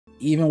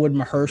even with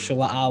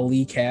Mahershala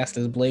Ali cast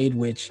as Blade,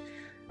 which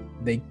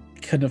they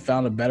couldn't have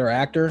found a better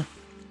actor,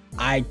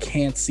 I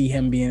can't see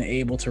him being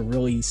able to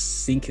really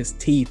sink his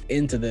teeth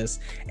into this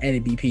and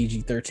it'd be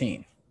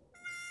PG-13.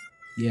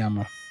 Yeah,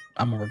 I'm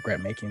gonna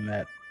regret making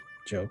that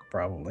joke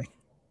probably.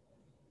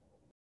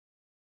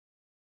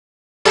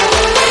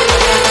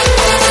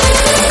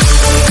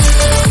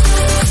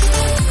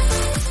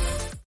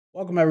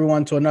 Welcome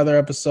everyone to another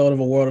episode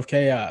of A World of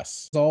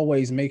Chaos. As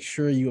always, make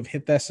sure you have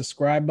hit that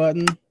subscribe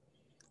button,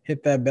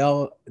 hit that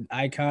bell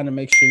icon to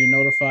make sure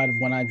you're notified of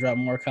when I drop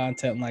more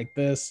content like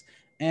this,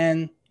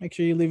 and make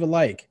sure you leave a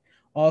like.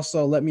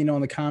 Also, let me know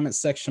in the comments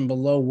section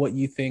below what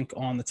you think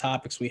on the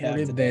topics we have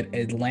today. That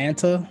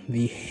Atlanta,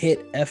 the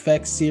hit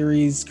FX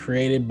series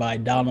created by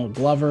Donald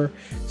Glover,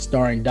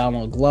 starring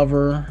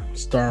Lakeith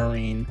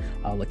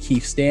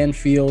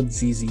Stanfield,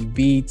 ZZ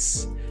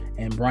Beetz,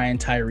 and Brian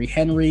Tyree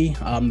Henry.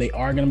 They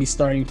are going to be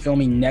starting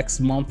filming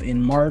next month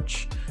in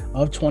March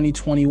of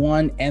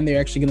 2021, and they're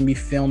actually going to be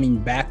filming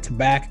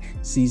back-to-back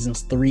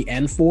seasons 3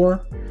 and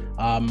 4.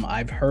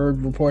 I've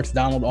heard reports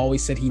Donald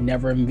always said he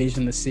never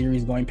envisioned the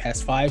series going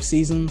past 5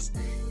 seasons.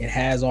 It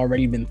has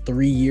already been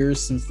 3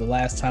 years since the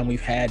last time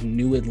we've had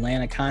new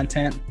Atlanta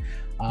content.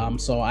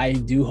 So I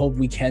do hope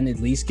we can at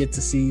least get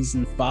to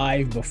season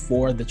 5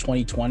 before the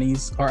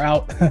 2020s are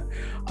out.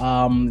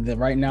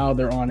 Right now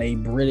they're on a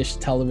British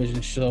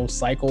television show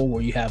cycle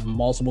where you have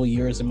multiple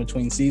years in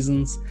between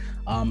seasons.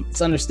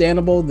 It's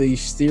understandable. The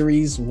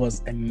series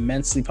was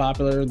immensely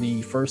popular.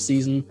 The first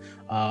season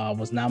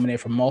was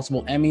nominated for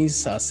multiple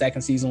Emmys.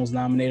 Second season was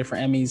nominated for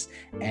Emmys.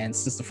 And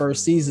since the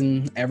first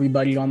season,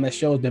 everybody on that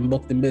show has been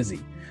booked and busy.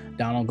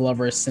 Donald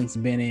Glover has since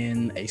been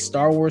in a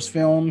Star Wars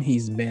film.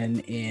 He's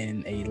been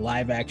in a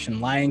live-action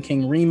Lion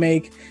King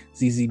remake.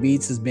 ZZ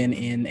Beetz has been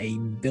in a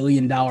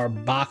billion-dollar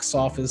box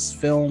office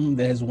film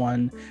that has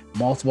won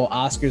multiple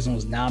Oscars and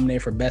was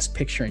nominated for Best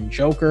Picture in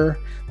Joker.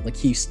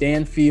 Lakeith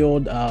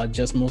Stanfield,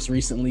 just most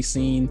recently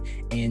seen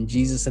in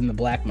Jesus and the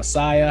Black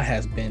Messiah,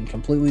 has been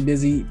completely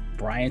busy.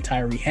 Brian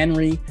Tyree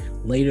Henry,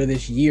 later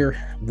this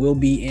year, will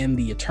be in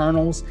The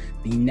Eternals,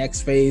 the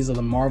next phase of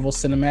the Marvel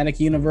Cinematic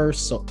Universe.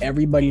 So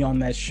everybody on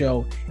that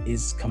show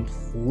is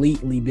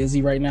completely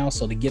busy right now.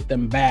 So to get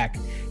them back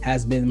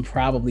has been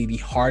probably the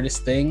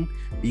hardest thing,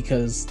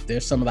 because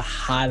they're some of the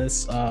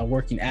hottest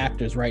working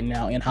actors right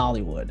now in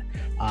Hollywood.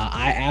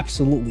 I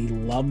absolutely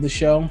love the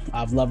show.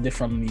 I've loved it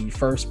from the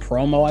first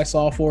promo I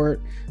saw for it.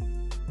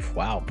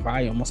 Wow,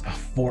 probably almost about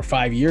 4 or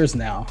 5 years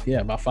now.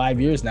 Yeah, about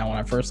 5 years now when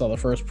I first saw the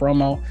first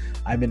promo.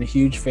 I've been a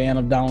huge fan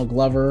of Donald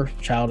Glover,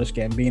 Childish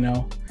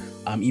Gambino.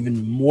 I'm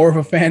even more of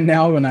a fan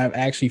now when I've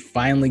actually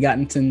finally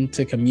gotten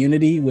into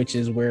Community, which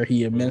is where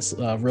he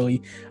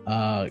really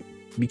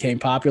became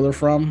popular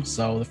from.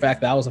 So the fact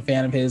that I was a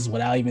fan of his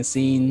without even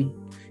seeing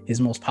his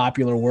most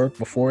popular work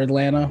before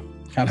Atlanta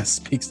kind of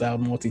speaks to how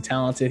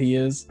multi-talented he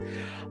is.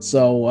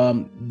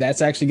 So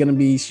that's actually going to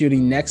be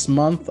shooting next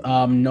month.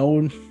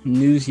 No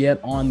news yet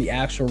on the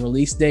actual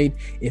release date,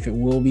 if it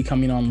will be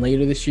coming on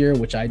later this year,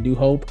 which I do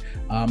hope.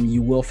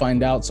 You will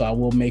find out, so I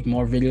will make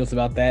more videos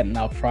about that, and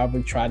I'll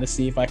probably try to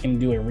see if I can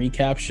do a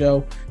recap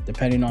show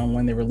depending on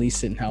when they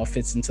release it and how it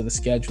fits into the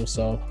schedule.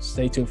 So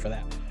stay tuned for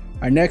that.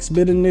 Our next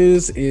bit of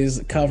news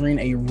is covering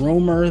a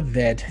rumor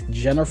that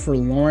Jennifer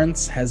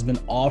Lawrence has been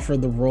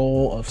offered the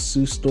role of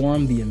Sue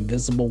Storm, the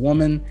Invisible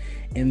Woman,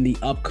 in the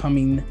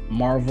upcoming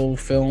Marvel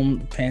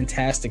film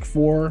Fantastic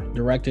Four,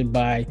 directed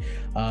by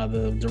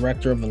the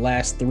director of the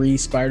last 3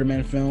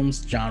 Spider-Man films,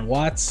 John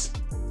Watts.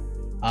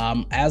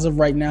 As of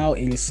right now,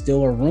 it is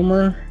still a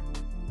rumor.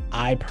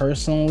 I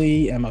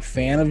personally am a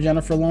fan of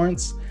Jennifer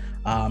Lawrence.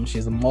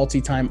 She's a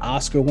multi-time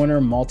Oscar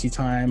winner,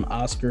 multi-time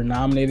Oscar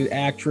nominated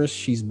actress.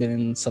 She's been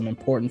in some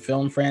important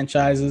film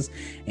franchises,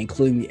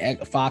 including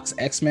the Fox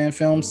X-Men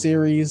film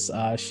series.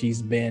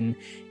 She's been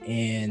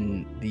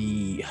in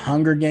the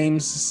Hunger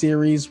Games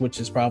series, which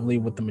is probably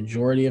what the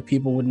majority of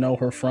people would know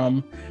her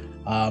from.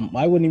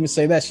 I wouldn't even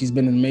say that. She's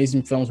been in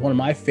amazing films. One of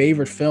my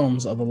favorite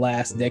films of the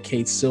last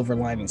decade, Silver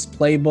Linings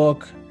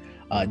Playbook,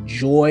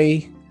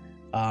 Joy.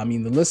 I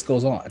mean, the list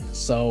goes on.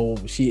 So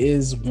she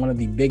is one of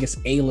the biggest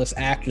A-list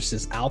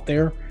actresses out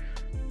there.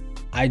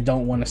 I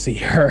don't want to see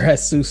her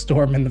as Sue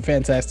Storm in the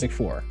Fantastic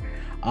Four.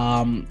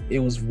 It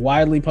was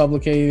widely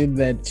publicated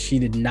that she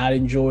did not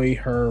enjoy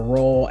her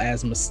role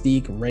as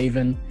Mystique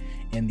Raven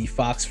in the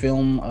Fox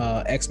film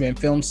X-Men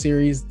film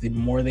series. The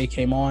more they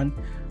came on,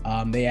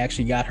 they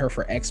actually got her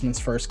for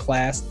X-Men's First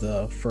Class.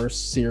 The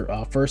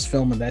first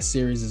film of that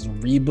series is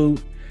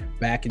Reboot.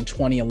 Back in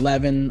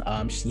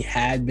 2011, she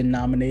had been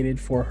nominated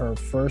for her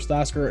first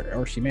Oscar,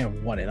 or she may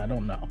have won it. I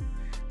don't know.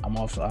 I'm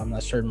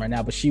not certain right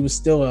now, but she was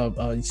still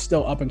a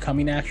still up and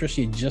coming actress.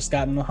 She had just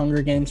gotten the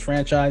Hunger Games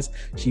franchise.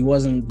 She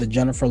wasn't the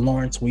Jennifer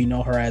Lawrence we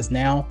know her as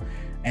now.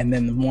 And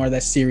then the more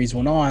that series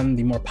went on,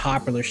 the more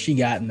popular she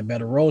got and the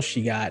better role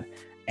she got,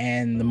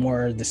 and the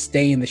more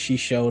disdain that she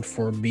showed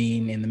for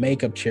being in the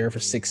makeup chair for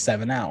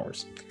 6-7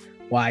 hours.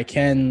 While I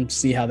can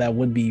see how that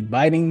would be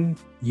biting,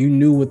 you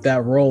knew what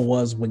that role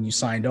was when you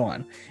signed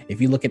on. If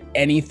you look at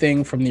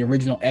anything from the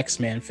original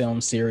X-Men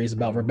film series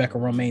about Rebecca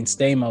Romaine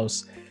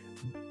Stamos,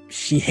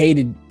 she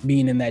hated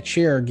being in that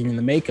chair getting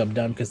the makeup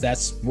done because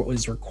that's what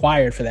was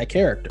required for that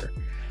character.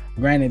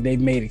 Granted, they've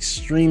made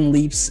extreme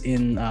leaps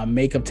in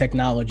makeup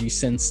technology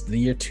since the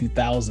year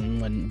 2000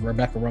 when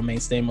Rebecca Romaine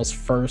Stamos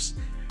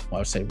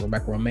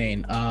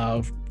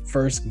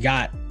first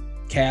got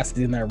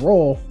casted in that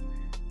role.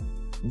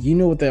 You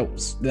knew what that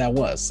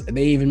was.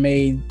 They even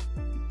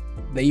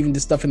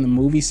did stuff in the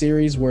movie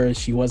series where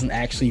she wasn't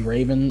actually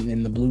Raven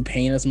in the blue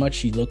paint as much.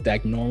 She looked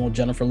like normal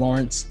Jennifer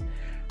Lawrence.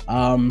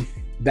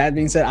 That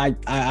being said,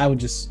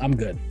 I'm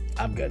good.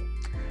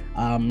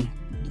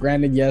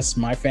 Granted, yes,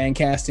 my fan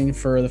casting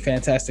for the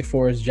Fantastic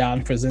Four is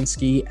John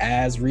Krasinski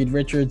as Reed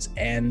Richards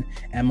and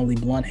Emily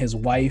Blunt, his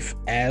wife,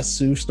 as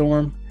Sue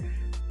Storm.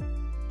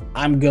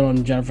 I'm good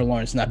on Jennifer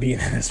Lawrence not being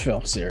in this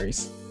film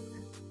series.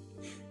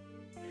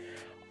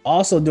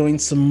 Also doing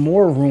some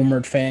more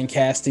rumored fan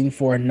casting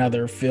for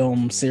another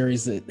film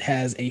series that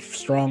has a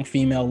strong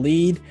female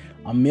lead.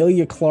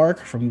 Emilia Clarke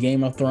from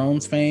Game of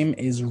Thrones fame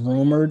is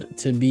rumored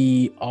to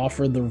be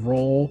offered the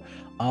role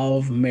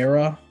of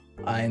Mera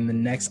in the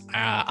next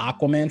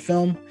Aquaman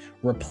film,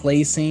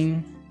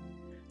 replacing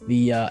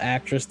the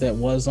actress that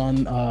was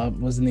in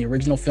the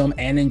original film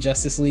and in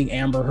Justice League,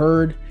 Amber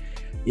Heard.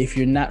 If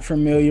you're not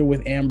familiar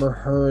with Amber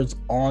Heard's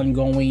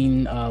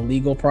ongoing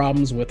legal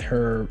problems with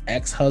her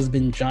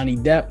ex-husband Johnny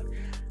Depp,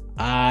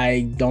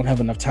 I don't have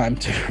enough time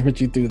to put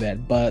you through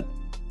that, but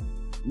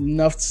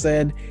enough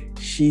said,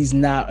 she's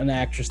not an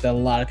actress that a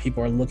lot of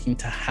people are looking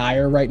to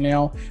hire right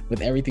now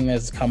with everything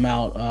that's come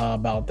out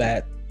about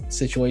that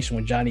situation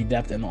with Johnny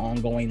Depp and the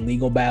ongoing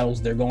legal battles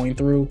they're going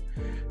through.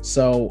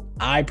 So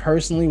I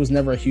personally was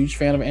never a huge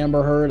fan of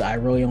Amber Heard. I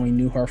really only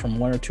knew her from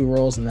one or two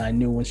roles, and then I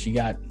knew when she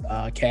got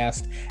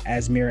cast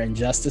as Mera in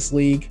Justice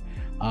League.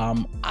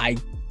 I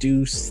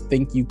do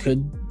think you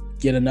could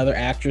get another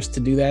actress to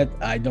do that.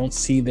 I don't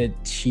see that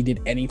she did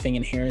anything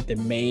inherent that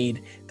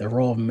made the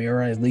role of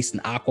Mera, at least in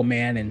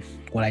Aquaman and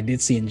what I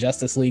did see in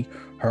Justice League,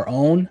 her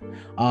own.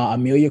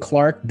 Emilia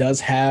Clarke does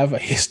have a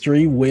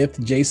history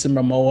with Jason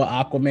Momoa,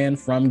 Aquaman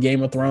from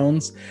Game of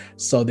Thrones,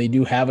 so they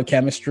do have a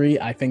chemistry.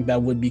 I think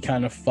that would be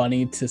kind of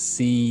funny to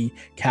see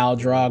Khal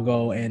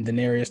Drogo and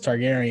Daenerys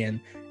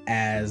Targaryen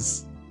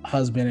as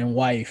husband and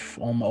wife,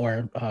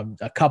 or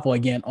a couple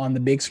again on the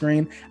big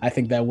screen. I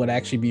think that would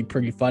actually be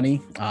pretty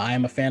funny. I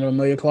am a fan of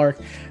Emilia Clarke.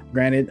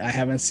 Granted, I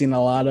haven't seen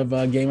a lot of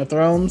Game of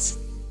Thrones.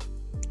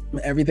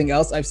 Everything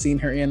else I've seen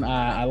her in,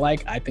 I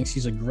like. I think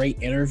she's a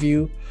great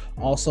interview.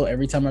 Also,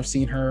 every time I've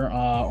seen her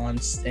on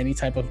any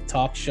type of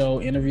talk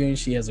show interviewing,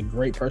 she has a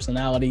great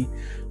personality.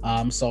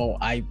 So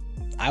I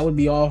would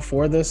be all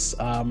for this.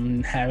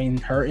 Having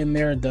her in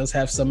there does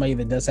have somebody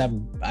that does have,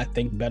 I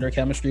think, better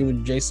chemistry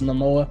with Jason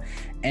Momoa.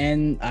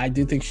 And I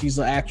do think she's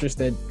an actress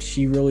that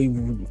she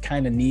really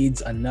kind of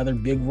needs another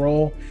big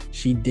role.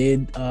 She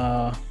did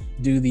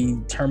do the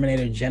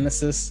Terminator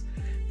Genesis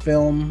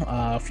film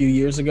a few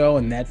years ago,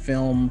 and that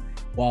film,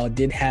 while it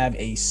did have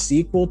a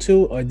sequel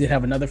to, or it did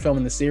have another film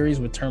in the series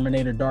with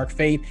Terminator Dark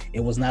Fate, it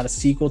was not a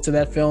sequel to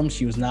that film.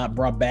 She was not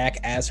brought back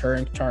as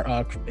her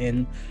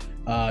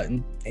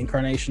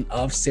incarnation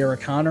of Sarah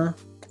Connor.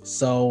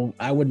 So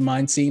I wouldn't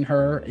mind seeing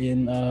her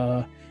in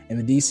the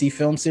DC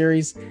film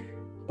series.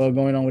 But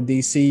going on with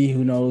DC,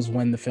 who knows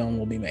when the film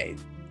will be made.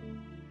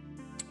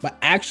 But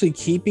actually,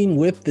 keeping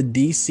with the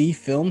DC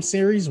film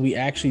series, we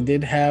actually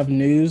did have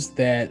news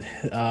that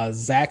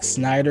Zack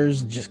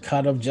Snyder's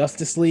cut of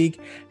Justice League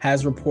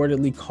has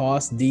reportedly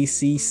cost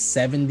DC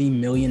 $70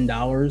 million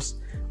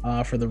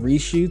for the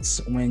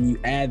reshoots. When you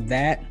add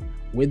that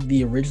with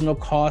the original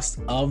cost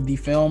of the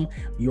film,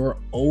 you're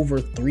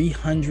over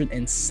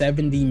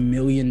 $370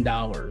 million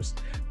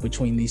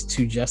between these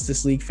two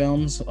Justice League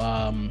films.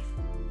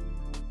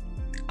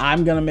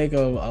 I'm going to make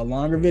a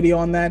longer video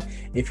on that.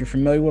 If you're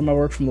familiar with my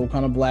work from the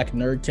Wakanda Black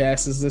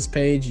Nerdcast is this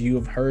page, you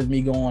have heard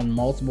me go on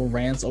multiple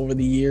rants over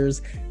the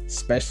years,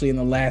 especially in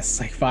the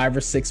last 5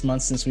 or 6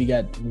 months since we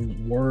got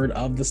word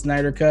of the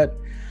Snyder Cut.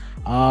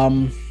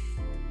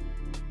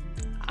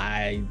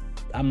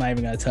 I'm not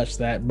even going to touch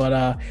that,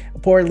 but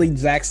reportedly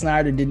Zack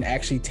Snyder didn't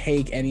actually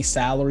take any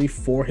salary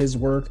for his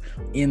work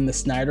in the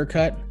Snyder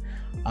Cut,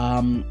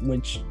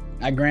 which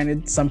I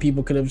granted, some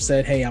people could have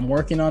said, hey, I'm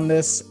working on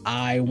this,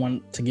 I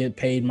want to get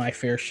paid my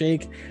fair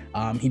shake.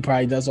 He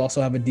probably does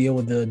also have a deal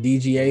with the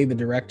DGA, the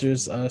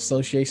Directors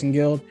Association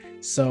Guild,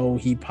 so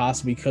he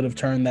possibly could have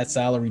turned that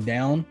salary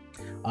down,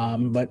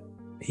 but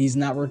he's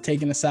not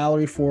taking a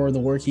salary for the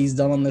work he's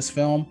done on this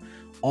film.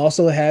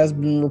 Also, it has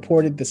been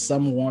reported that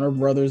some Warner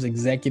Brothers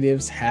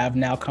executives have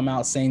now come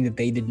out saying that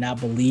they did not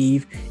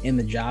believe in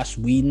the Joss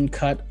Whedon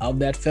cut of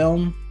that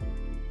film.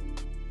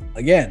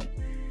 Again,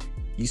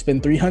 you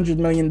spend $300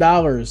 million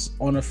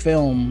on a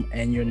film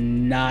and you're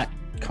not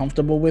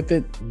comfortable with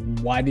it.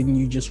 Why didn't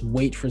you just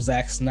wait for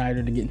Zack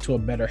Snyder to get into a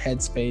better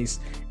headspace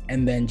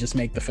and then just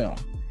make the film?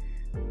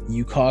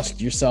 You cost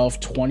yourself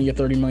 $20 or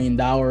 $30 million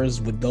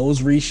with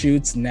those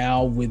reshoots.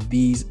 Now with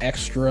these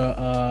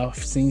extra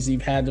scenes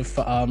you've had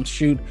to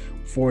shoot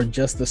for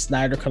just the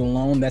Snyder Cut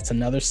alone, that's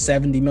another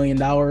 $70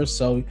 million.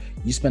 So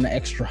you spend an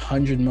extra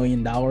 $100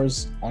 million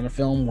on a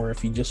film, where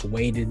if you just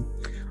waited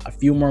a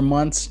few more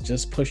months,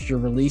 just pushed your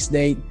release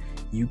date,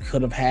 you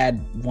could have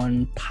had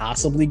one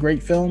possibly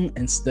great film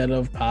instead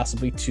of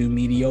possibly two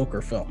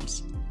mediocre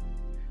films.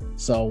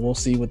 So we'll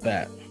see with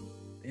that.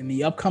 In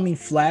the upcoming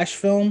Flash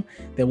film,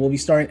 that will be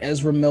starring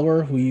Ezra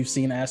Miller, who you've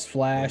seen as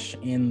Flash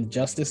in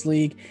Justice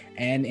League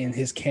and in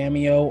his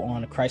cameo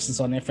on Crisis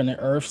on Infinite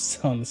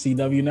Earths on the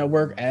CW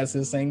network as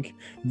his sync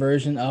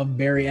version of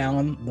Barry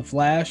Allen, the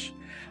Flash.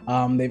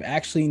 They've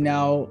actually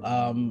now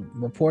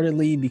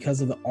reportedly,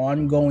 because of the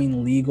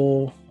ongoing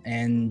legal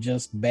and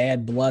just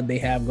bad blood they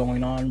have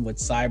going on with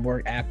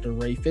Cyborg actor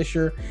Ray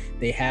Fisher,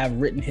 they have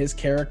written his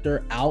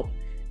character out.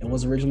 It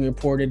was originally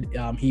reported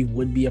he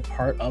would be a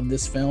part of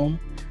this film.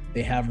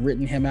 They have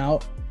written him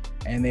out,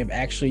 and they've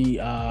actually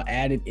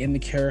added in the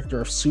character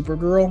of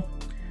Supergirl.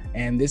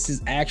 And this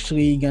is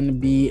actually going to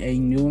be a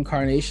new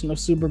incarnation of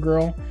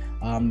Supergirl.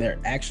 They're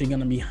actually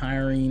going to be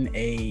hiring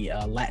a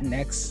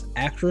Latinx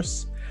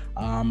actress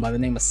by the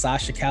name of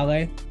Sasha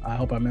Calle. I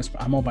hope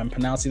I'm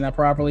pronouncing that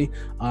properly.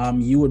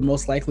 You would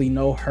most likely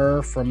know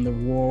her from the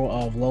role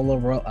of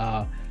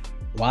Lola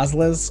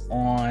Wasles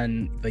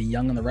on The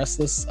Young and the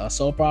Restless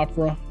soap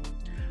opera.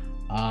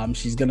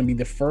 She's going to be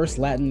the first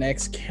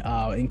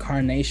Latinx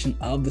incarnation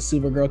of the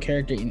Supergirl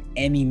character in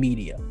any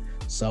media.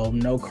 So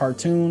no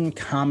cartoon,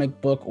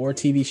 comic book, or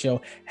TV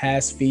show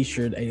has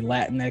featured a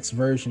Latinx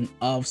version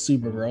of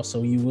Supergirl.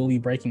 So you will be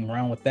breaking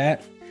ground with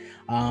that.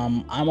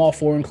 I'm all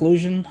for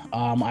inclusion.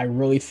 I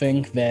really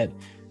think that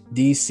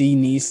DC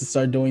needs to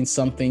start doing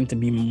something to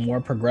be more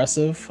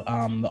progressive.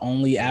 The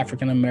only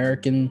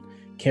African-American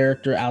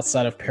character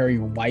outside of Perry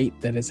White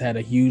that has had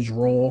a huge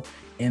role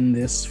in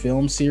this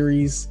film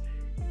series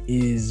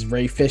is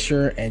Ray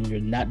Fisher, and you're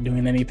not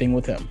doing anything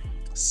with him.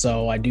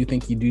 So I do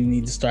think you do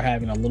need to start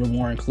having a little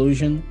more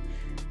inclusion.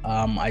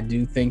 I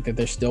do think that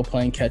they're still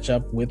playing catch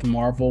up with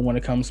Marvel when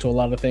it comes to a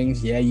lot of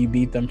things. Yeah, you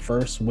beat them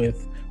first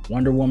with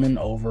Wonder Woman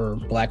over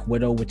Black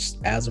Widow, which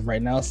as of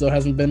right now still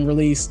hasn't been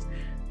released,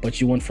 but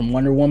you went from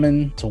Wonder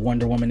Woman to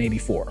Wonder Woman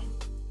 84.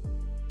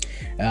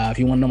 If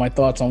you want to know my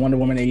thoughts on Wonder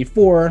Woman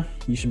 84,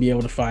 you should be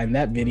able to find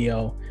that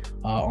video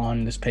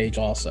on this page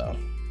also.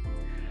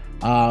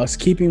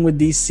 Keeping with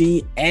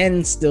DC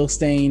and still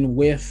staying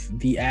with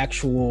the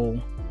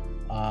actual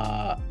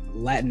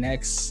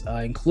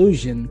Latinx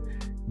inclusion,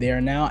 there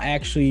are now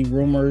actually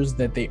rumors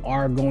that they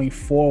are going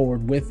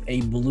forward with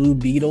a Blue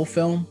Beetle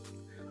film.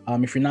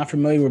 If you're not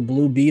familiar with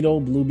Blue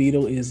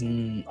Beetle is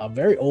a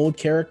very old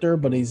character,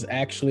 but he's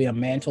actually a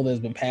mantle that's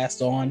been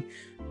passed on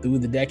through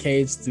the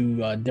decades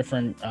through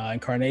different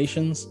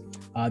incarnations.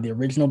 The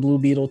original Blue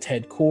Beetle,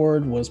 Ted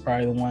Kord, was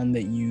probably the one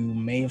that you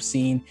may have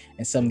seen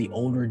in some of the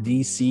older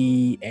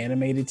DC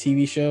animated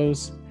TV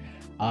shows.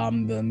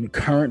 The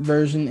current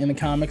version in the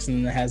comics,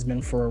 and it has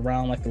been for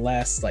around the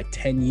last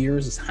 10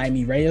 years, is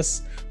Jaime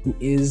Reyes, who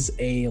is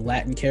a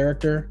Latin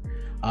character.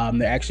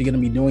 They're actually going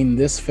to be doing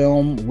this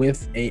film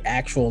with a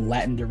actual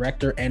Latin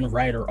director and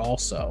writer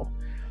also.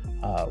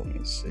 Let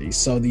me see.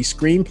 So the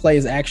screenplay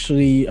is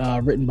actually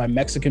written by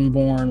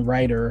Mexican-born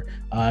writer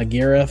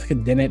Gareth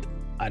Dennett.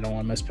 I don't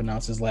want to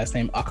mispronounce his last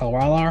name,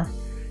 Acalar.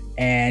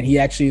 And he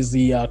actually is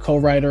the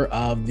co-writer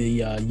of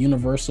the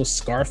Universal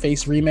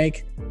Scarface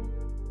remake.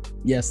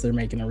 Yes, they're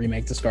making a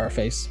remake to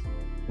Scarface.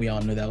 We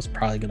all knew that was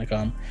probably going to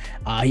come.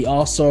 He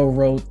also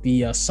wrote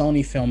the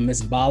Sony film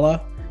Miss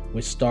Bala,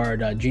 which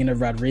starred Gina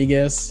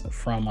Rodriguez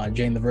from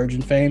Jane the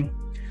Virgin fame.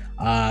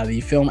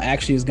 The film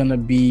actually is going to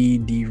be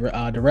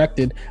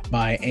directed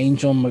by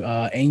Angel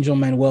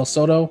Manuel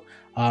Soto.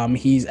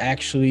 He's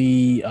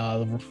actually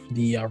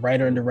the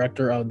writer and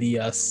director of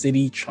the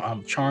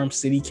Charm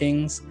City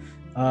Kings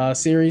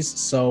series.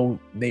 So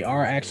they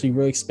are actually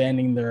really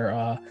expanding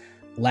their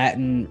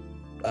Latin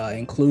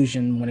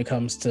inclusion when it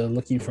comes to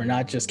looking for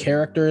not just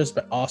characters,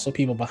 but also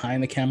people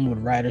behind the camera with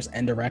writers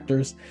and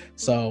directors.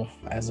 So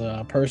as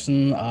a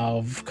person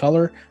of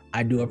color,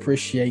 I do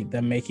appreciate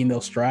them making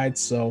those strides.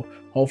 So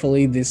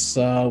hopefully these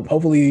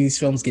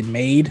films get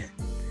made.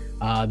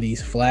 The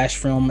Flash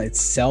film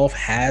itself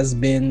has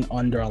been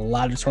under a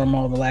lot of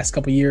turmoil the last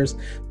couple of years.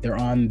 They're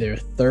on their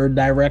third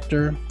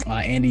director,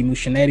 Andy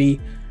Muschietti,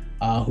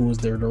 who is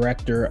the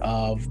director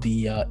of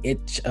the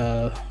It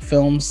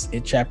films,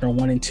 It Chapter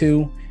 1 and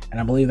 2. And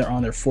I believe they're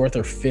on their fourth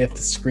or fifth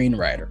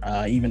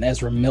screenwriter. Even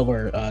Ezra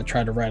Miller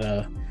tried to write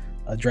a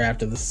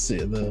draft of the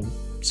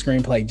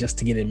screenplay just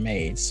to get it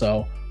made.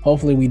 So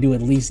hopefully we do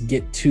at least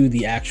get to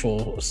the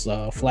actual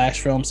Flash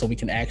film so we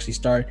can actually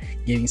start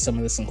getting some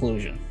of this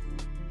inclusion.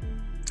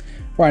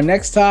 For our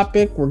next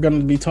topic, we're going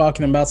to be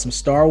talking about some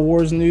Star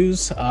Wars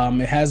news.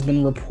 It has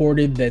been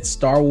reported that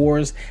Star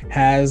Wars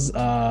has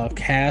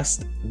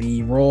cast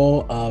the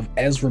role of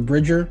Ezra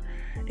Bridger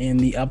in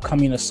the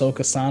upcoming Ahsoka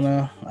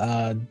Tano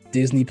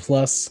Disney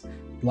Plus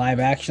live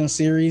action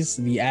series.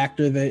 The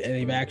actor that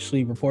they've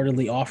actually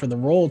reportedly offered the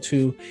role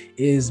to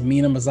is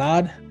Mina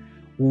Mazad,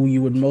 who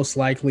you would most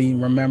likely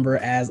remember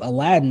as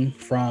Aladdin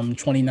from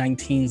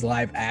 2019's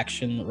live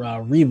action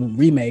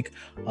remake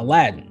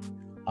Aladdin.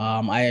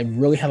 I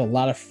really had a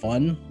lot of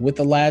fun with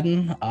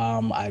Aladdin.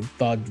 I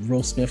thought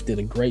Will Smith did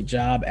a great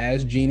job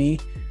as Genie.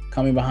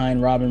 Coming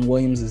behind Robin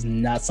Williams is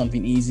not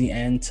something easy,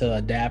 and to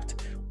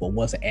adapt what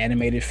was an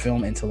animated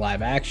film into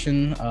live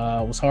action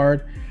was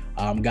hard.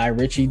 Guy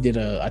Ritchie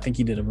I think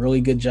he did a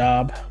really good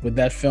job with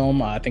that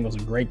film. I think it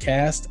was a great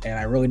cast, and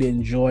I really did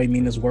enjoy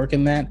Mina's work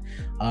in that.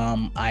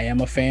 I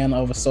am a fan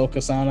of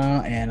Ahsoka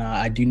Sana, and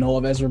I do know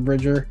of Ezra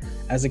Bridger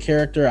as a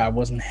character. I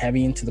wasn't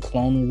heavy into the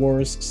Clone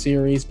Wars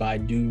series, but I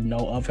do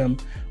know of him.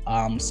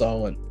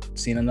 So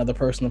seeing another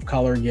person of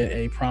color get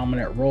a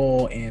prominent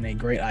role in a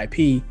great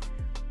IP,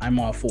 I'm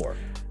all for.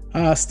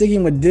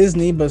 Sticking with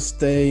Disney, but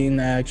staying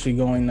actually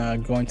going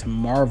to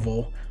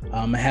Marvel,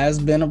 it has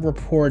been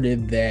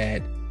reported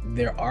that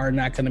there are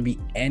not going to be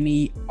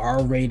any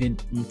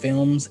R-rated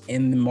films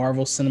in the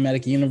Marvel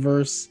Cinematic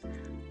Universe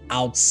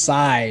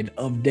outside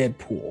of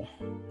Deadpool.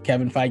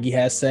 Kevin Feige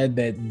has said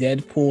that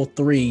Deadpool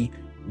 3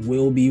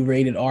 will be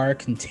rated R,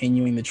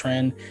 continuing the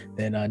trend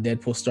that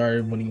Deadpool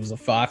started when he was a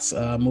Fox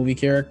movie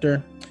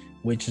character,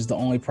 which is the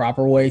only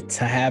proper way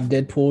to have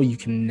Deadpool. You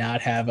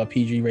cannot have a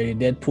PG-rated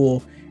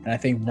Deadpool. And I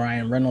think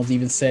Ryan Reynolds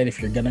even said,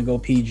 if you're going to go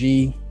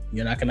PG,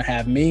 you're not going to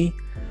have me.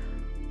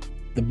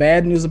 The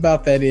bad news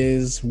about that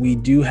is we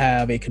do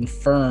have a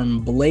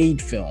confirmed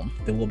Blade film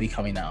that will be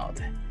coming out.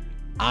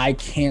 I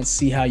can't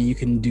see how you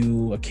can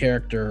do a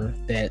character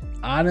that,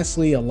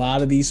 honestly, a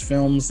lot of these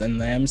films and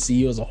the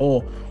MCU as a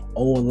whole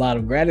owe a lot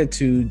of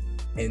gratitude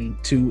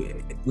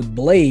with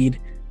Blade.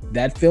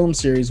 That film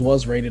series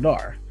was rated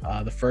R.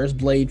 The first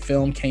Blade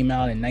film came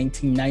out in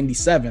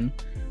 1997,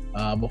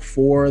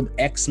 before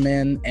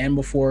X-Men and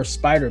before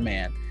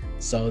Spider-Man.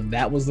 So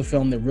that was the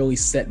film that really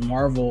set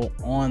Marvel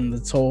on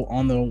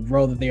the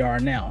road that they are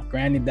now.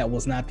 Granted, that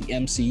was not the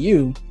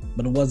MCU,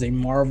 but it was a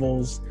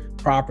Marvel's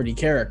property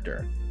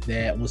character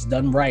that was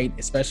done right,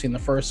 especially in the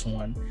first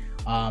one.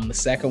 The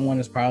second one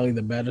is probably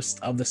the best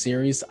of the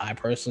series. I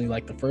personally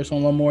like the first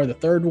one a little more. The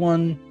third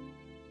one,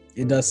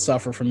 it does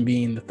suffer from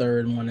being the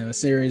third one in the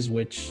series,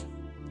 which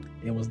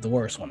it was the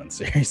worst one in the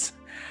series,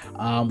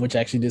 which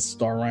actually did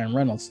star Ryan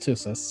Reynolds too.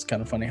 So it's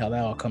kind of funny how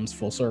that all comes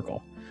full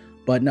circle.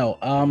 But no,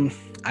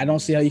 I don't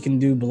see how you can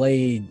do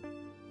Blade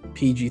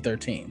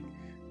PG-13.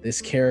 This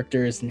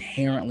character is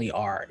inherently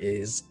R. It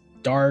is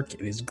dark,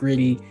 it is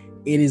gritty,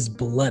 it is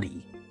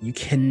bloody. You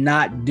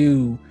cannot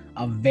do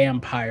a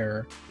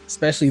vampire,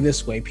 especially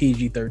this way,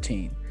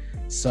 PG-13.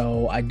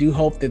 So I do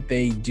hope that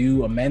they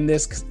do amend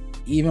this, 'cause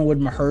even with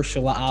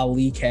Mahershala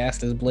Ali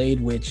cast as Blade,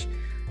 which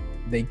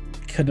they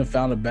couldn't have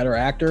found a better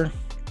actor,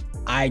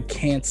 I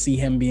can't see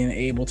him being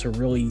able to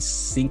really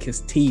sink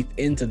his teeth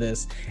into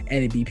this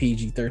and it be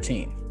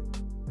PG-13.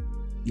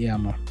 Yeah,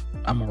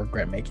 I'm gonna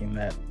regret making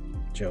that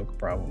joke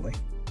probably.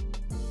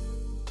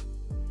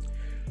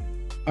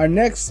 Our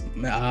next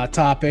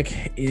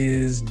topic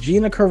is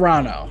Gina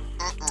Carano.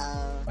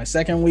 My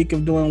second week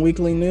of doing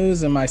weekly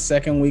news and my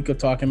second week of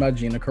talking about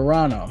Gina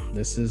Carano.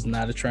 This is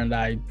not a trend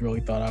I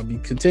really thought I'd be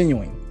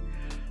continuing.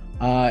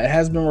 It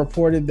has been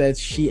reported that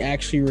she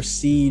actually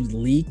received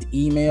leaked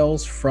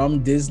emails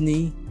from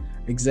Disney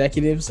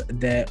executives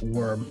that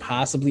were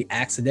possibly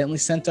accidentally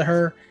sent to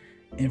her,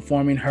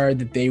 informing her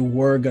that they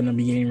were going to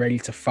be getting ready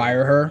to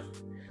fire her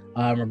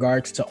in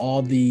regards to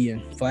all the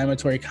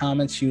inflammatory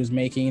comments she was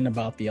making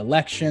about the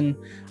election,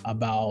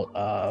 about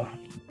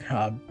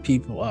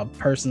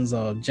persons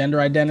of gender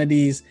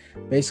identities,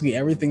 basically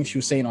everything she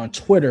was saying on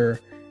Twitter.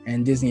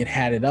 And Disney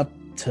had it up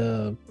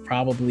to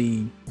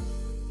probably,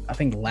 I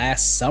think,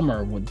 last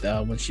summer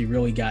when she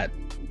really got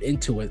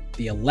into it.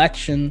 The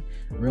election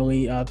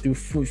really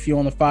threw fuel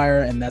on the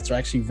fire, and that's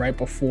actually right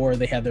before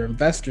they had their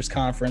investors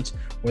conference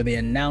where they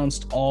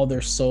announced all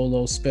their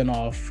solo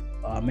spinoff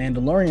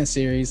Mandalorian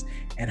series,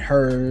 and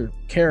her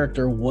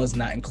character was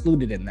not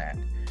included in that.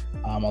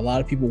 A lot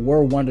of people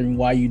were wondering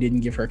why you didn't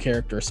give her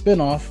character a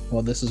spinoff.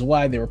 Well, this is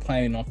why. They were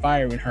planning on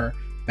firing her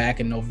back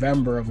in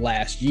November of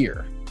last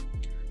year.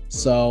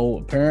 So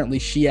apparently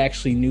she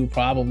actually knew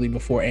probably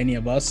before any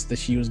of us that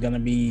she was going to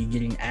be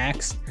getting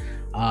axed.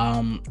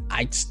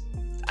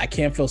 I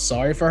can't feel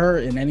sorry for her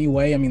in any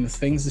way. I mean, the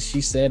things that she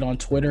said on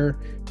Twitter,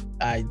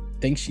 I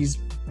think she's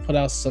put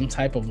out some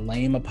type of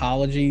lame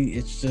apology.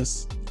 It's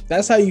just,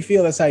 that's how you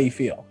feel, that's how you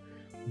feel.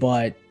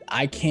 But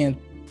I can't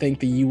think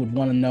that you would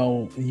want to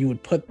know, you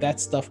would put that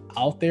stuff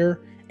out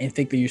there and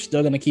think that you're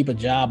still going to keep a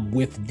job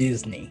with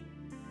Disney.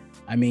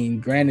 I mean,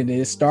 granted, it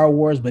is Star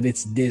Wars, but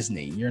it's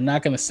Disney. You're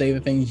not going to say the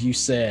things you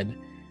said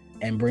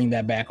and bring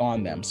that back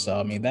on them. So,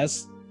 I mean,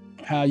 that's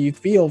how you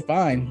feel,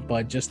 fine.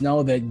 But just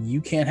know that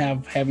you can't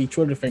have heavy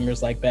Twitter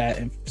fingers like that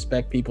and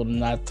expect people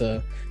not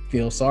to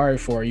feel sorry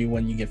for you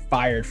when you get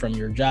fired from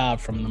your job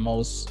from the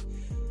most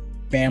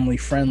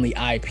family-friendly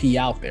IP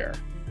out there.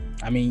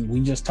 I mean, we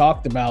just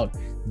talked about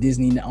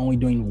Disney only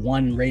doing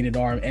one rated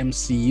R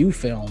MCU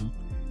film.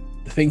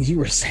 The things you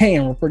were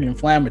saying were pretty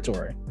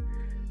inflammatory.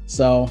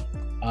 So,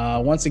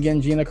 once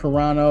again, Gina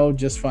Carano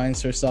just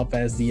finds herself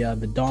as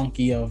the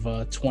donkey of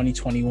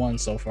 2021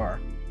 so far.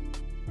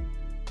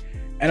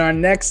 And our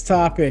next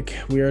topic,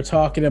 we are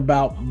talking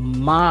about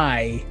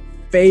my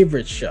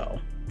favorite show.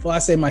 Well, I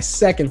say my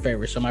second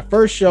favorite show. My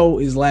first show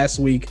is last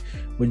week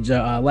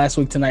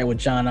tonight with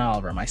John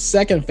Oliver. My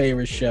second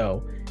favorite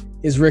show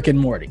is Rick and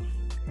Morty.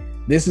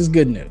 This is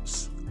good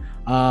news.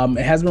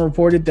 It has been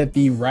reported that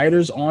the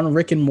writers on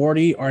Rick and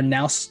Morty are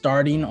now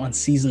starting on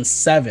season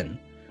 7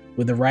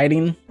 with the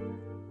writing.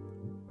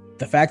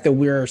 The fact that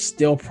we're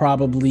still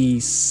probably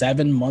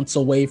 7 months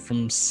away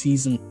from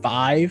season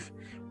 5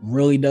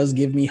 really does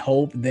give me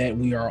hope that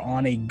we are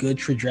on a good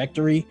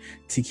trajectory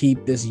to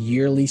keep this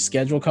yearly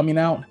schedule coming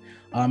out.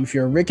 If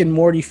you're a Rick and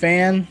Morty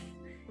fan,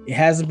 it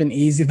hasn't been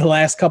easy the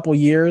last couple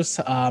years.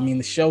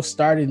 The show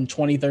started in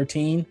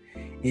 2013.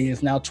 It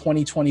is now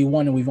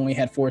 2021, and we've only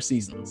had 4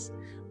 seasons.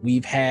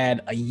 We've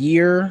had a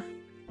year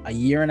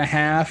and a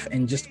half,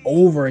 and just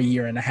over a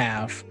year and a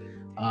half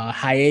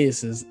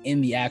hiatuses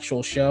in the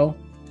actual show.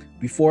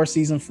 Before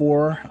season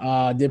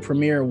 4 did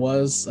premiere, it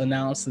was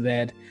announced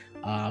that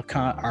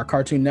our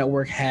Cartoon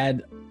Network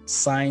had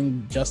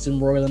signed Justin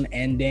Roiland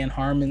and Dan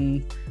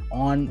Harmon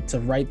on to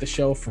write the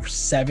show for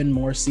 7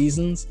 more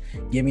seasons,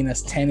 giving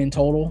us 10 in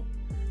total.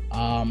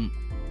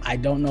 I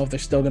don't know if they're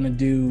still going to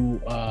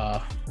do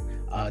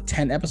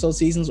 10 episode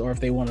seasons or if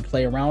they want to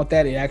play around with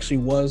that. It actually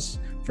was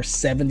for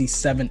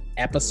 77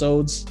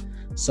 episodes,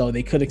 so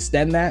they could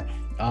extend that.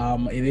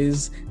 It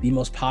is the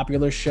most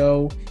popular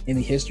show in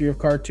the history of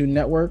Cartoon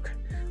Network.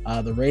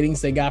 The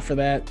ratings they got for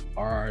that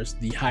are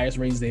the highest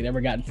ratings they'd ever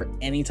gotten for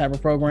any type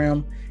of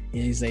program.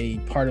 It is a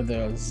part of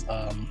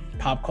the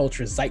pop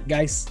culture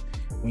zeitgeist.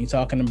 When you're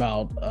talking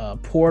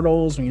about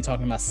portals, when you're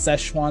talking about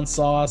Szechuan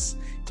sauce,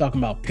 you're talking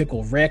about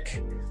Pickle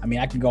Rick,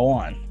 I could go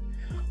on.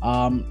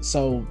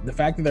 So the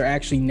fact that they're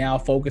actually now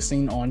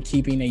focusing on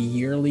keeping a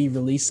yearly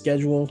release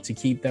schedule to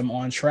keep them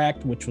on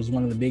track, which was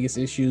one of the biggest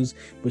issues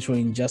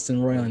between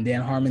Justin Roiland and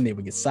Dan Harmon. They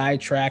would get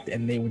sidetracked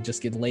and they would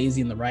just get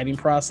lazy in the writing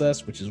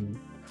process, which is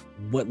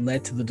what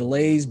led to the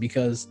delays,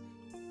 because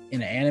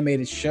in an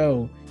animated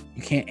show,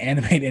 you can't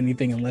animate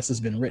anything unless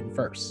it's been written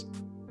first.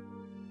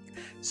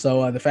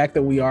 So the fact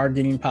that we are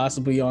getting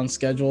possibly on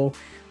schedule,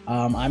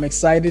 I'm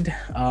excited.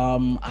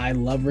 I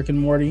love Rick and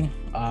Morty.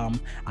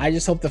 I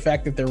just hope the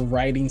fact that they're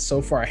writing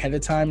so far ahead of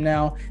time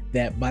now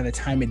that by the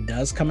time it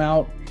does come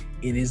out,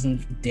 it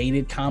isn't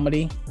dated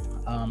comedy.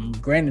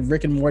 Granted,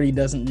 Rick and Morty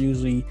doesn't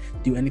usually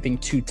do anything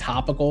too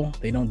topical.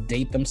 They don't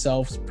date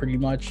themselves pretty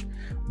much.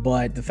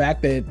 But the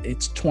fact that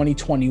it's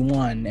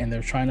 2021 and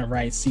they're trying to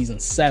write season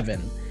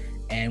 7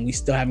 and we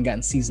still haven't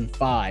gotten season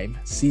 5.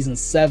 Season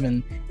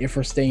 7, if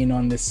we're staying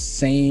on this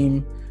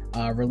same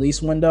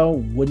release window,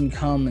 wouldn't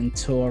come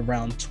until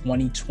around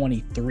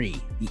 2023,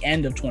 the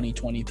end of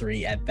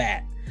 2023 at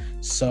that.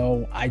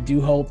 So I do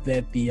hope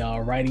that the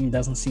writing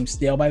doesn't seem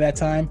stale by that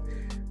time.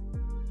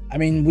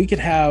 We could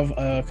have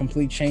a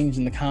complete change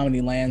in the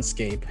comedy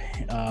landscape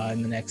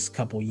in the next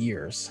couple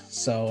years.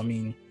 So,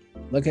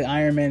 look at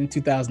Iron Man in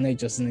 2008,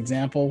 just an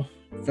example.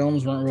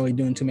 Films weren't really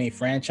doing too many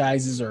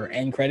franchises or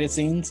end credit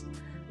scenes,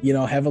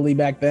 heavily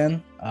back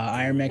then.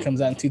 Iron Man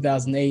comes out in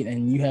 2008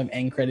 and you have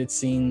end credit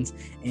scenes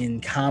in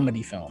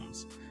comedy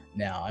films.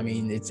 Now,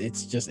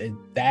 it's just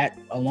that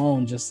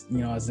alone, just,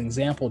 as an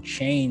example,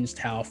 changed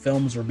how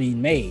films were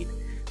being made.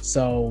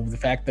 So the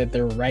fact that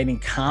they're writing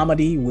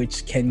comedy,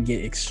 which can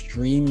get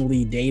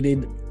extremely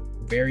dated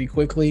very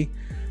quickly,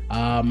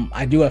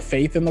 I do have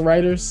faith in the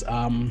writers.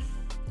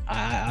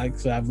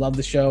 I've loved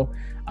the show.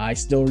 I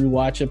still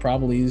rewatch it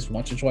probably at least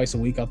once or twice a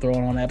week. I'll throw it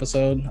on an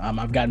episode.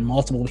 I've gotten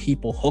multiple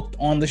people hooked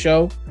on the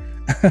show.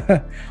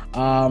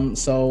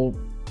 So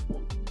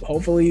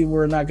hopefully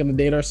we're not going to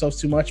date ourselves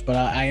too much, but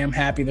I am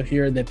happy to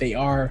hear that they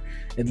are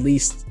at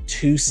least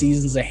 2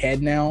 seasons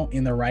ahead now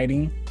in the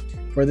writing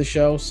for the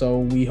show. So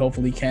we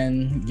hopefully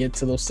can get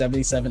to those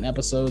 77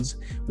 episodes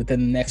within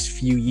the next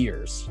few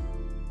years.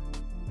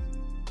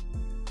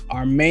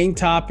 Our main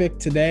topic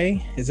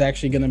today is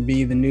actually going to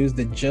be the news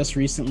that just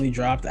recently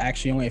dropped,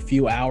 actually only a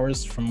few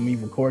hours from me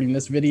recording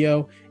this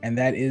video, and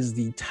that is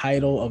the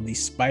title of the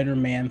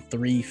Spider-Man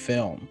 3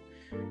 film.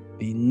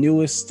 The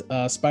newest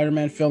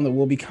Spider-Man film that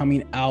will be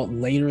coming out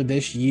later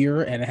this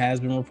year, and it has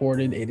been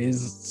reported, it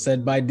is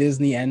said by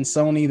Disney and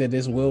Sony that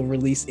this will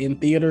release in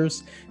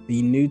theaters.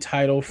 The new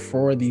title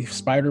for the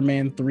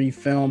Spider-Man 3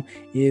 film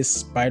is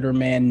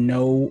Spider-Man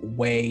No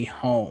Way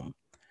Home.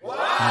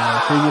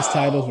 Previous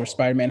titles were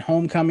Spider-Man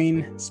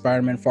Homecoming,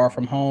 Spider-Man Far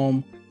From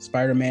Home,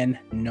 Spider-Man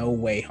No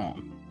Way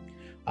Home.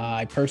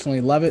 I personally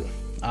love it.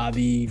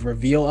 The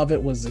reveal of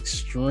it was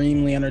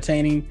extremely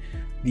entertaining.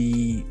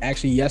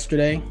 Actually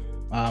yesterday,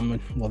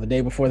 the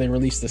day before they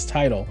released this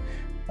title,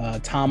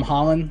 Tom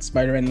Holland,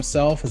 Spider-Man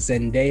himself,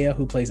 Zendaya,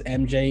 who plays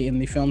MJ in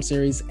the film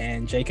series,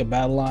 and Jacob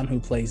Batalon, who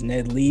plays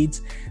Ned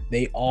Leeds,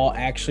 they all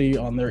actually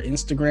on their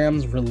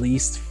Instagrams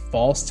released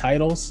false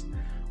titles,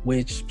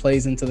 which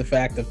plays into the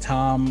fact of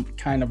Tom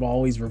kind of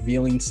always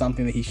revealing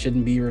something that he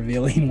shouldn't be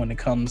revealing when it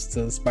comes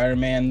to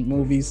Spider-Man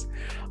movies.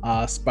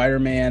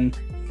 Spider-Man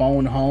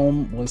Phone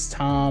Home was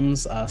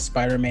Tom's,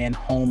 Spider-Man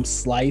Home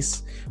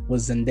Slice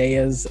was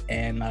Zendaya's,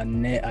 and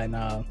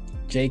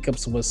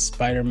Jacob's was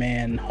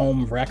Spider-Man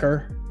Home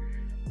Wrecker.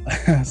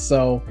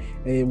 So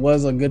it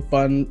was a good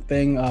fun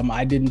thing.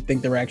 I didn't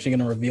think they were actually going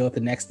to reveal it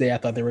the next day. I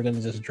thought they were going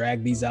to just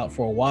drag these out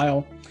for a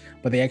while,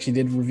 but they actually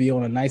did reveal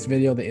in a nice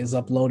video that is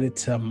uploaded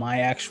to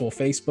my actual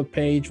Facebook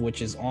page,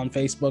 which is on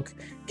Facebook,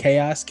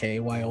 Kayos,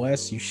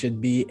 Kayos. You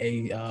should be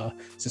a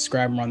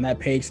subscriber on that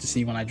page to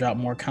see when I drop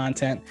more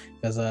content,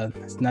 because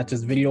it's not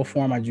just video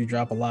form. I do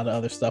drop a lot of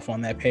other stuff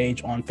on that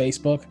page on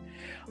Facebook.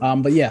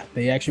 But yeah,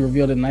 they actually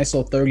revealed a nice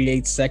little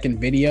 38-second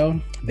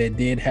video that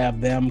did have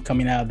them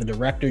coming out of the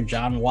director,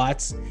 John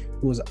Watts,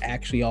 who was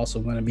actually also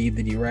going to be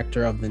the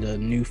director of the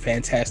new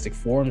Fantastic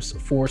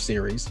Four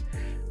series,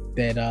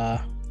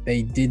 that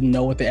they didn't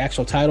know what the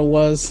actual title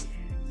was,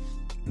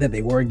 that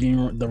they were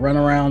getting the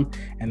runaround,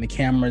 and the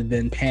camera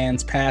then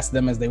pans past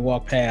them as they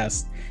walk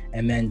past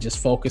and then just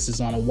focuses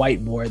on a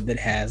whiteboard that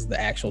has the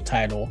actual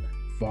title,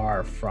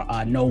 Far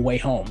From No Way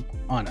Home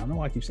on. I don't know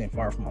why I keep saying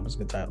Far From Home. It's a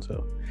good title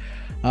too.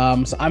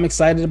 So I'm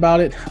excited about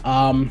it.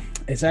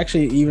 It's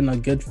actually even a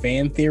good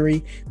fan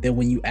theory that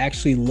when you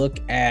actually look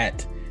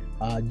at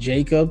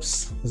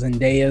Jacob's,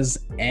 Zendaya's,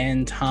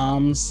 and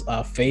Tom's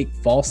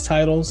false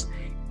titles,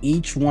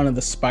 each one of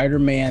the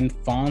Spider-Man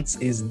fonts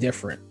is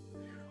different.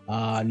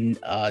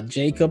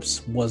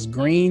 Jacob's was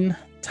green,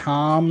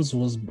 Tom's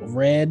was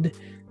red,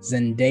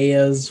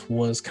 Zendaya's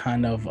was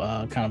kind of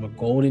a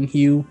golden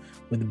hue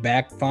with the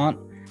back font.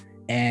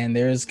 And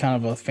there's kind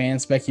of a fan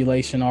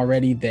speculation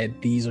already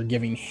that these are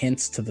giving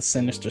hints to the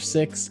Sinister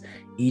Six.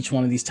 Each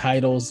one of these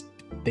titles,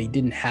 they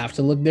didn't have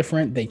to look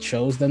different. They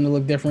chose them to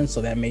look different.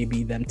 So that may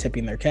be them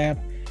tipping their cap.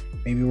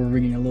 Maybe we're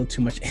reading a little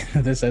too much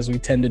into this, as we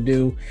tend to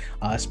do,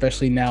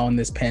 especially now in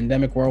this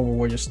pandemic world where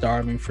we're just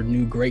starving for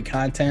new great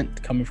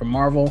content coming from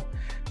Marvel.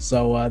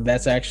 So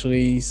that's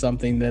actually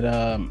something that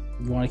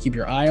you want to keep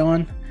your eye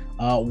on.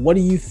 What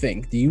do you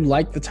think? Do you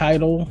like the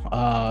title?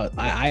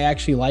 I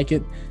actually like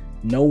it.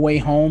 No Way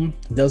Home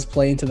does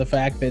play into the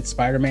fact that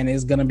Spider-Man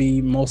is going to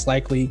be most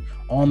likely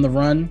on the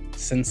run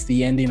since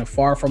the ending of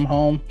Far From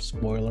Home.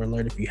 Spoiler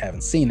alert if you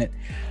haven't seen it.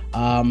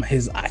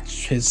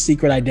 His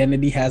secret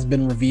identity has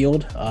been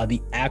revealed. The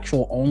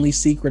actual only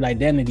secret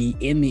identity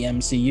in the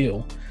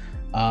MCU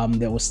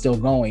that was still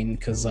going,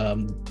 because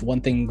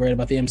one thing great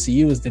about the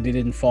MCU is that they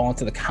didn't fall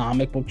into the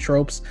comic book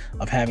tropes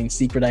of having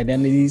secret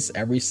identities.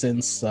 Ever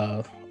since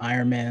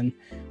Iron Man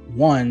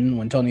 1,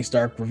 when Tony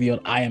Stark revealed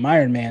I am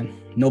Iron Man,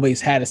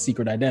 nobody's had a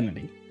secret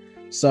identity.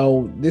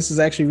 So this is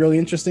actually really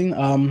interesting.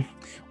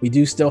 We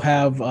do still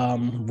have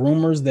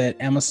rumors that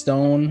Emma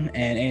Stone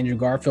and Andrew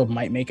Garfield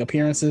might make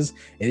appearances.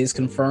 It is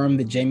confirmed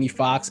that Jamie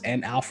Foxx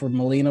and Alfred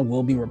Molina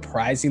will be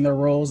reprising their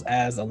roles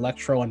as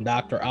Electro and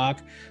Dr.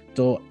 Ock,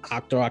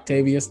 Dr.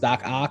 Octavius,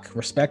 Doc Ock,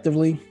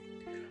 respectively.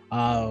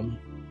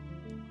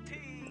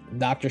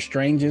 Doctor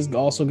Strange is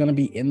also going to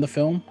be in the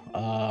film.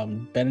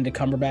 Benedict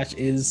Cumberbatch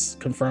is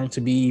confirmed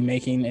to be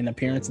making an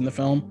appearance in the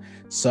film.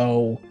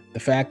 So the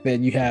fact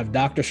that you have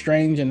Doctor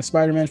Strange in the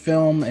Spider-Man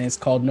film and it's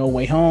called No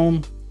Way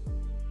Home,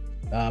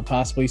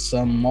 possibly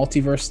some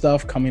multiverse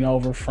stuff coming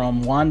over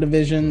from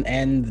WandaVision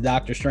and the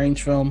Doctor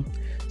Strange film.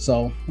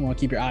 So you want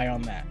to keep your eye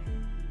on that.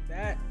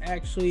 That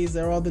actually is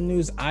all the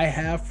news I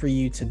have for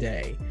you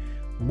today.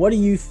 What do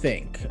you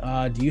think?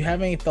 Do you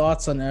have any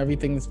thoughts on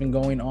everything that's been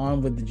going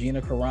on with the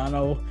Gina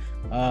Carano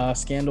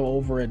scandal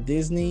over at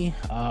Disney?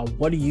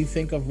 What do you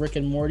think of Rick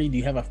and Morty? Do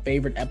you have a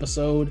favorite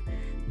episode?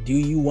 Do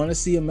you want to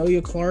see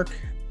Emilia Clarke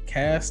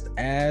cast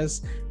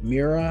as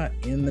Mira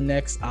in the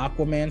next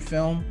Aquaman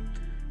film?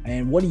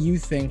 And what do you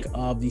think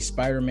of the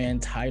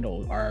Spider-Man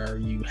title? Are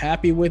you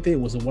happy with it?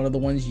 Was it one of the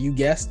ones you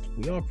guessed?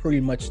 We all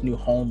pretty much knew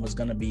Home was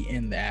going to be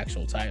in the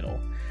actual title.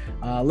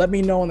 Let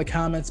me know in the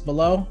comments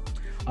below.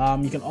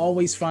 You can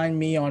always find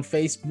me on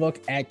Facebook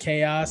at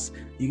Kayos.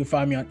 You can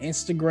find me on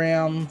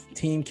Instagram,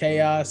 Team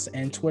Kayos,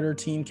 and Twitter,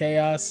 Team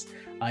Kayos.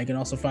 You can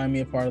also find me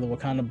a part of the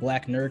Wakanda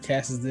Black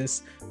Nerdcast, is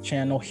this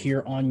channel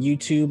here on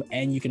YouTube.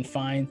 And you can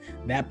find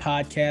that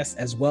podcast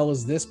as well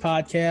as this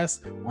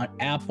podcast on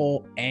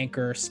Apple,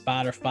 Anchor,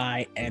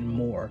 Spotify, and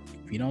more.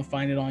 If you don't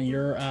find it on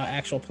your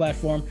actual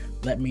platform,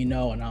 let me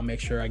know and I'll make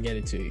sure I get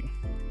it to you.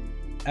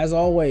 As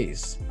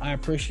always, I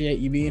appreciate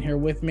you being here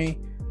with me.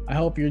 I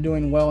hope you're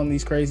doing well in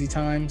these crazy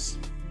times.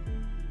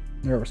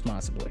 Live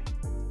responsibly.